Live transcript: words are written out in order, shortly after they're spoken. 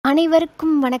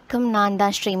அனைவருக்கும் வணக்கம். நான்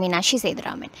தான் ஸ்ரீ மீனாட்சி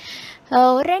சேதுராமன்.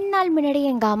 ஒரு 2 நாள் முன்னாடி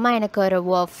எங்கள் அம்மா எனக்கு ஒரு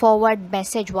ஃபார்வர்ட்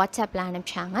மெசேஜ் வாட்ஸ்அப்பில்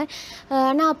அனுப்பிச்சாங்க.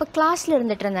 நான் அப்போ கிளாஸில்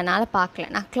இருந்துகிட்டு இருந்தனால பார்க்கல.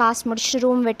 நான் கிளாஸ் முடிச்சுட்டு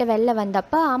ரூம் விட்டு வெளில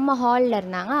வந்தப்போ அம்மா ஹாலில்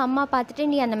இருந்தாங்க. அம்மா பார்த்துட்டு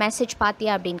நீ அந்த மெசேஜ்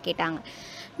பார்த்தியா அப்படின்னு கேட்டாங்க.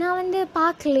 நான்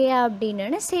பார்க்கலையா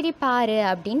அப்படின்னு, சரி பாரு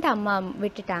அப்படின்ட்டு அம்மா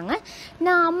விட்டுட்டாங்க.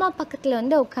 நான் அம்மா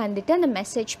பக்கத்தில் உட்காந்துட்டு அந்த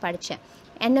மெசேஜ் படித்தேன்.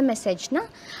 என்ன மெசேஜ்னால்,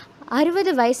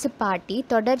 60 வயசு பாட்டி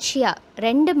தொடர்ச்சியாக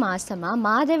 2 மாதமாக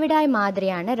மாதவிடாய்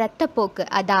மாதிரியான இரத்தப்போக்கு,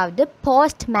 அதாவது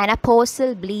போஸ்ட்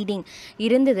மெனபோசல் ப்ளீடிங்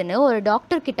இருந்ததுன்னு ஒரு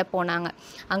டாக்டர்கிட்ட போனாங்க.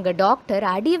 அங்கே டாக்டர்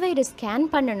அடிவயிறு ஸ்கேன்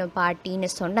பண்ணணும் பாட்டின்னு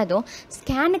சொன்னதும்,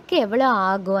 ஸ்கேனுக்கு எவ்வளோ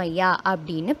ஆகும் ஐயா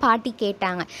அப்படின்னு பாட்டி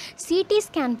கேட்டாங்க. சிடி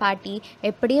ஸ்கேன் பாட்டி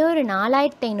எப்படியோ ஒரு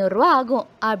 4500 ரூபா ஆகும்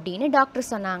அப்படின்னு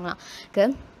டாக்டர்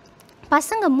சொன்னாங்களாம்.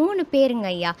 பசங்க 3 பேருங்க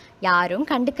ஐயா, யாரும்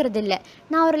கண்டுக்கிறதில்ல.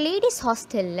 நான் ஒரு லேடிஸ்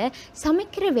ஹாஸ்டலில்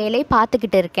சமைக்கிற வேலையை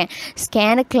பார்த்துக்கிட்டு இருக்கேன்.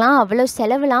 ஸ்கேனுக்கெலாம் அவ்வளோ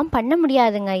செலவுலாம் பண்ண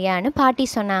முடியாதுங்க ஐயான்னு பாட்டி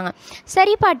சொன்னாங்க.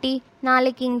 சரி பாட்டி,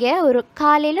 நாளைக்கு இங்கே ஒரு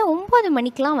காலையில் 9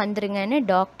 மணிக்கெலாம் வந்துருங்கன்னு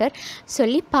டாக்டர்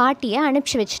சொல்லி பாட்டியை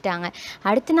அனுப்பிச்சி வச்சுட்டாங்க.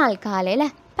 அடுத்த நாள்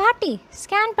காலையில், பாட்டி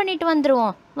ஸ்கேன் பண்ணிவிட்டு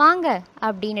வந்துடுவோம் வாங்க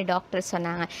அப்படின்னு டாக்டர்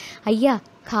சொன்னாங்க. ஐயா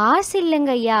காசு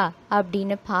இல்லைங்க ஐயா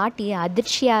அப்படின்னு பாட்டி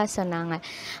அதிர்ச்சியாக சொன்னாங்க.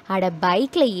 அட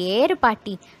பைக்கில் ஏறு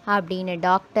பாட்டி அப்படின்னு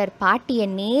டாக்டர் பாட்டியை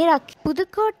நேராக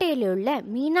புதுக்கோட்டையில் உள்ள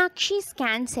மீனாட்சி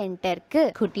ஸ்கேன் சென்டருக்கு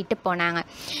கூட்டிகிட்டு போனாங்க.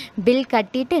 பில்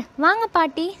கட்டிட்டு வாங்க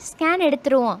பாட்டி ஸ்கேன்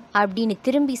எடுத்துருவோம் அப்படின்னு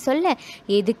திரும்பி சொல்ல,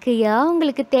 எதுக்குயா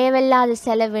உங்களுக்கு தேவையில்லாத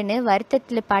செலவுன்னு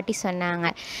வருத்தத்தில் பாட்டி சொன்னாங்க.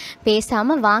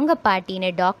 பேசாமல் வாங்க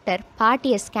பாட்டின்னு டாக்டர்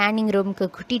பாட்டியை ஸ்கேனிங் ரூமுக்கு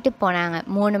கூட்டிகிட்டு போனாங்க.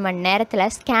 3 மணி நேரத்தில்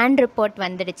ஸ்கேன் ரிப்போர்ட்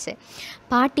வந்துடுச்சு.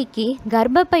 பாட்டிக்கு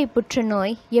கர்ப்பப்பை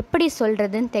புற்றுநோய் எப்படி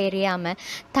சொல்கிறதுன்னு தெரியாமல்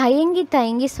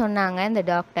தயங்கி சொன்னாங்க அந்த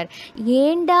டாக்டர்.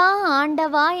 ஏண்டா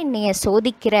ஆண்டவா என்னைய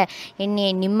சோதிக்கிற, என்னைய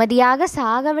நிம்மதியாக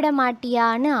சாக விட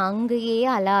மாட்டியான்னு அங்கேயே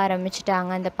அழ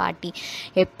ஆரம்பிச்சிட்டாங்க அந்த பாட்டி.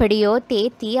 எப்படியோ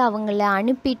தேத்தி அவங்கள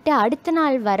அனுப்பிட்டு அடுத்த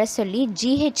நாள் வர சொல்லி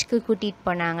ஜிஹெச்க்கு கூட்டிகிட்டு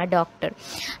போனாங்க டாக்டர்.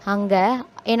 அங்கே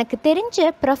எனக்கு தெரிஞ்ச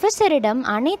ப்ரொஃபஸரிடம்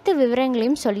அனைத்து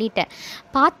விவரங்களையும் சொல்லிட்டேன்,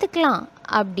 பார்த்துக்கலாம்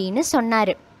அப்படின்னு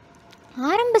சொன்னார்.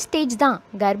 ஆரம்ப ஸ்டேஜ் தான்,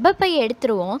 கர்ப்பப்பையை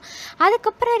எடுத்துருவோம்,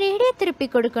 அதுக்கப்புறம் ரேடியோ தெரப்பி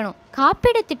கொடுக்கணும்,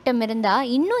 காப்பீடு திட்டம் இருந்தால்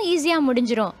இன்னும் ஈஸியாக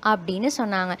முடிஞ்சிடும் அப்படின்னு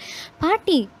சொன்னாங்க.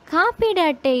 பாட்டி காப்பீடு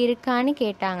அட்டை இருக்கான்னு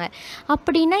கேட்டாங்க.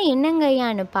 அப்படின்னா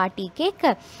என்னங்கய்யான்னு பாட்டி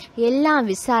கேட்க,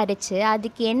 எல்லாம் விசாரித்து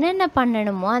அதுக்கு என்னென்ன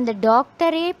பண்ணணுமோ அந்த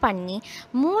டாக்டரே பண்ணி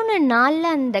 3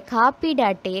 நாளில் அந்த காப்பீடு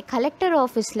அட்டையை கலெக்டர்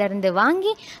ஆஃபீஸ்லேருந்து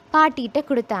வாங்கி பாட்டிகிட்ட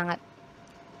கொடுத்தாங்க.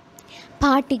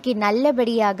 பாட்டிக்கு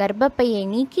நல்லபடியாக கர்ப்பப்பையை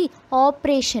நீக்கி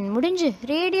ஆப்ரேஷன் முடிஞ்சு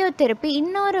ரேடியோ தெரப்பி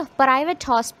இன்னொரு ப்ரைவேட்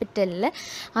ஹாஸ்பிட்டலில்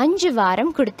 5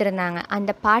 வாரம் கொடுத்துருந்தாங்க.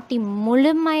 அந்த பாட்டி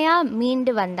முழுமையாக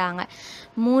மீண்டு வந்தாங்க.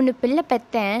 3 பிள்ளை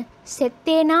பெற்றேன்,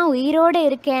 செத்தேனா உயிரோடு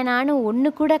இருக்கேனான்னு ஒன்று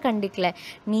கூட கண்டுக்கல,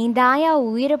 நீ தாயா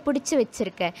உயிரை பிடிச்சி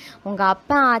வச்சுருக்க, உங்கள்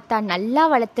அப்பா ஆத்தா நல்லா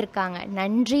வளர்த்துருக்காங்க,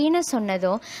 நன்றின்னு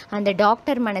சொன்னதும் அந்த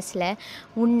டாக்டர் மனசில்,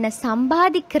 உன்னை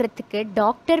சம்பாதிக்கிறதுக்கு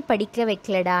டாக்டர் படிக்க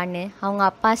வைக்கலடான்னு அவங்க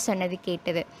அப்பா சொன்னது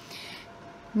கேட்டது.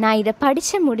 நான் இதை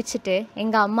படித்து முடிச்சுட்டு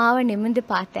எங்கள் அம்மாவை நிமிர்ந்து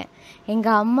பார்த்தேன்.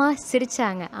 எங்கள் அம்மா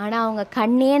சிரித்தாங்க, ஆனால் அவங்க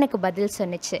கண்ணே எனக்கு பதில்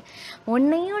சொன்னிச்சு.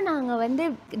 உன்னையும்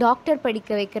நாங்கள் டாக்டர்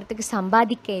படிக்க வைக்கிறதுக்கு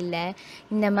சம்பாதிக்க இல்லை,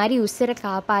 இந்த மாதிரி உசுரை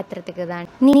காப்பாற்றுறதுக்கு தான்.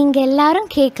 நீங்கள்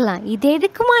எல்லாரும் கேட்கலாம், இது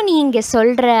எதுக்குமா நீ இங்கே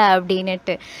சொல்கிற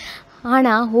அப்படின்னுட்டு.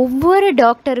 ஆனால் ஒவ்வொரு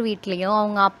டாக்டர் வீட்லேயும்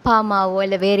அவங்க அப்பா அம்மாவோ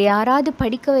இல்லை வேறு யாராவது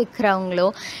படிக்க வைக்கிறவங்களோ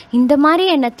இந்த மாதிரி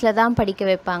எண்ணத்தில் தான் படிக்க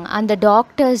வைப்பாங்க. அந்த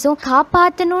டாக்டர்ஸும்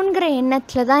காப்பாற்றணுங்கிற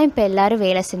எண்ணத்தில் தான் இப்போ எல்லோரும்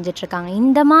வேலை செஞ்சிட்ருக்காங்க.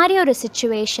 இந்த மாதிரி ஒரு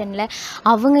சிச்சுவேஷனில்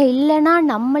அவங்க இல்லைன்னா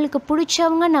நம்மளுக்கு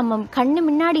பிடிச்சவங்க நம்ம கண்ணு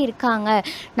முன்னாடி இருக்காங்க,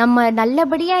 நம்ம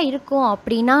நல்லபடியாக இருக்கோம்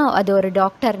அப்படின்னா அது ஒரு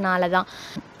டாக்டர்னால தான்.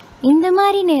 இந்த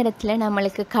மாதிரி நேரத்தில்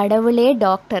நம்மளுக்கு கடவுளே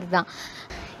டாக்டர் தான்.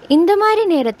 இந்த மாதிரி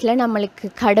நேரத்தில் நம்மளுக்கு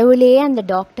கடவுளே அந்த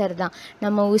டாக்டர் தான்.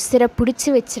 நம்ம உசுரை பிடிச்சி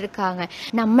வச்சுருக்காங்க.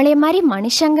 நம்மளே மாதிரி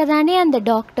மனுஷங்க தானே அந்த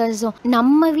டாக்டர்ஸும்.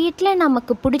 நம்ம வீட்டில்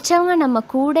நமக்கு பிடிச்சவங்க நம்ம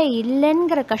கூட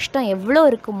இல்லைங்கிற கஷ்டம் எவ்வளோ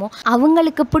இருக்குமோ,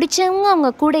 அவங்களுக்கு பிடிச்சவங்க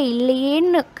அவங்க கூட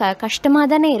இல்லையேன்னு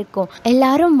கஷ்டமாக தானே இருக்கும்.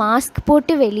 எல்லோரும் மாஸ்க்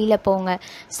போட்டு வெளியில் போங்க,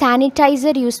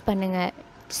 சானிடைசர் யூஸ் பண்ணுங்கள்,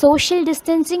 சோஷியல்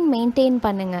டிஸ்டன்சிங் மெயின்டைன்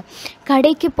பண்ணுங்கள்.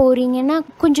 கடைக்கு போகிறீங்கன்னா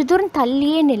கொஞ்சம் தூரம்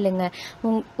தள்ளியே நில்லுங்க.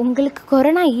 உங்களுக்கு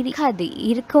கொரோனா இருக்காது,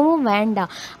 இருக்கவும்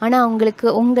வேண்டாம். ஆனால்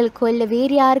உங்களுக்கோ இல்லை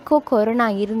வேறு யாருக்கோ கொரோனா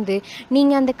இருந்து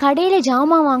நீங்கள் அந்த கடையில்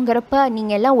ஜாமான் வாங்குறப்ப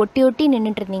நீங்கள் எல்லாம் ஒட்டி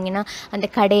நின்றுட்டு இருந்தீங்கன்னா அந்த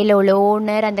கடையில் உள்ள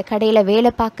ஓனர், அந்த கடையில்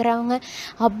வேலை பார்க்குறவங்க,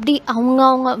 அப்படி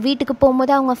அவங்க வீட்டுக்கு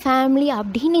போகும்போது அவங்க ஃபேமிலி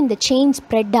அப்படின்னு இந்த செயின்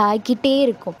ஸ்ப்ரெட் ஆகிக்கிட்டே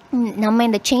இருக்கும். நம்ம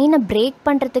இந்த செயினை பிரேக்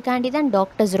பண்ணுறதுக்காண்டி தான்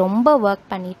டாக்டர்ஸ் ரொம்ப ஒர்க்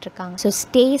பண்ணிகிட்ருக்காங்க. So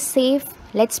stay safe,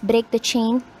 let's break the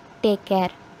chain, take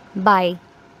care, bye.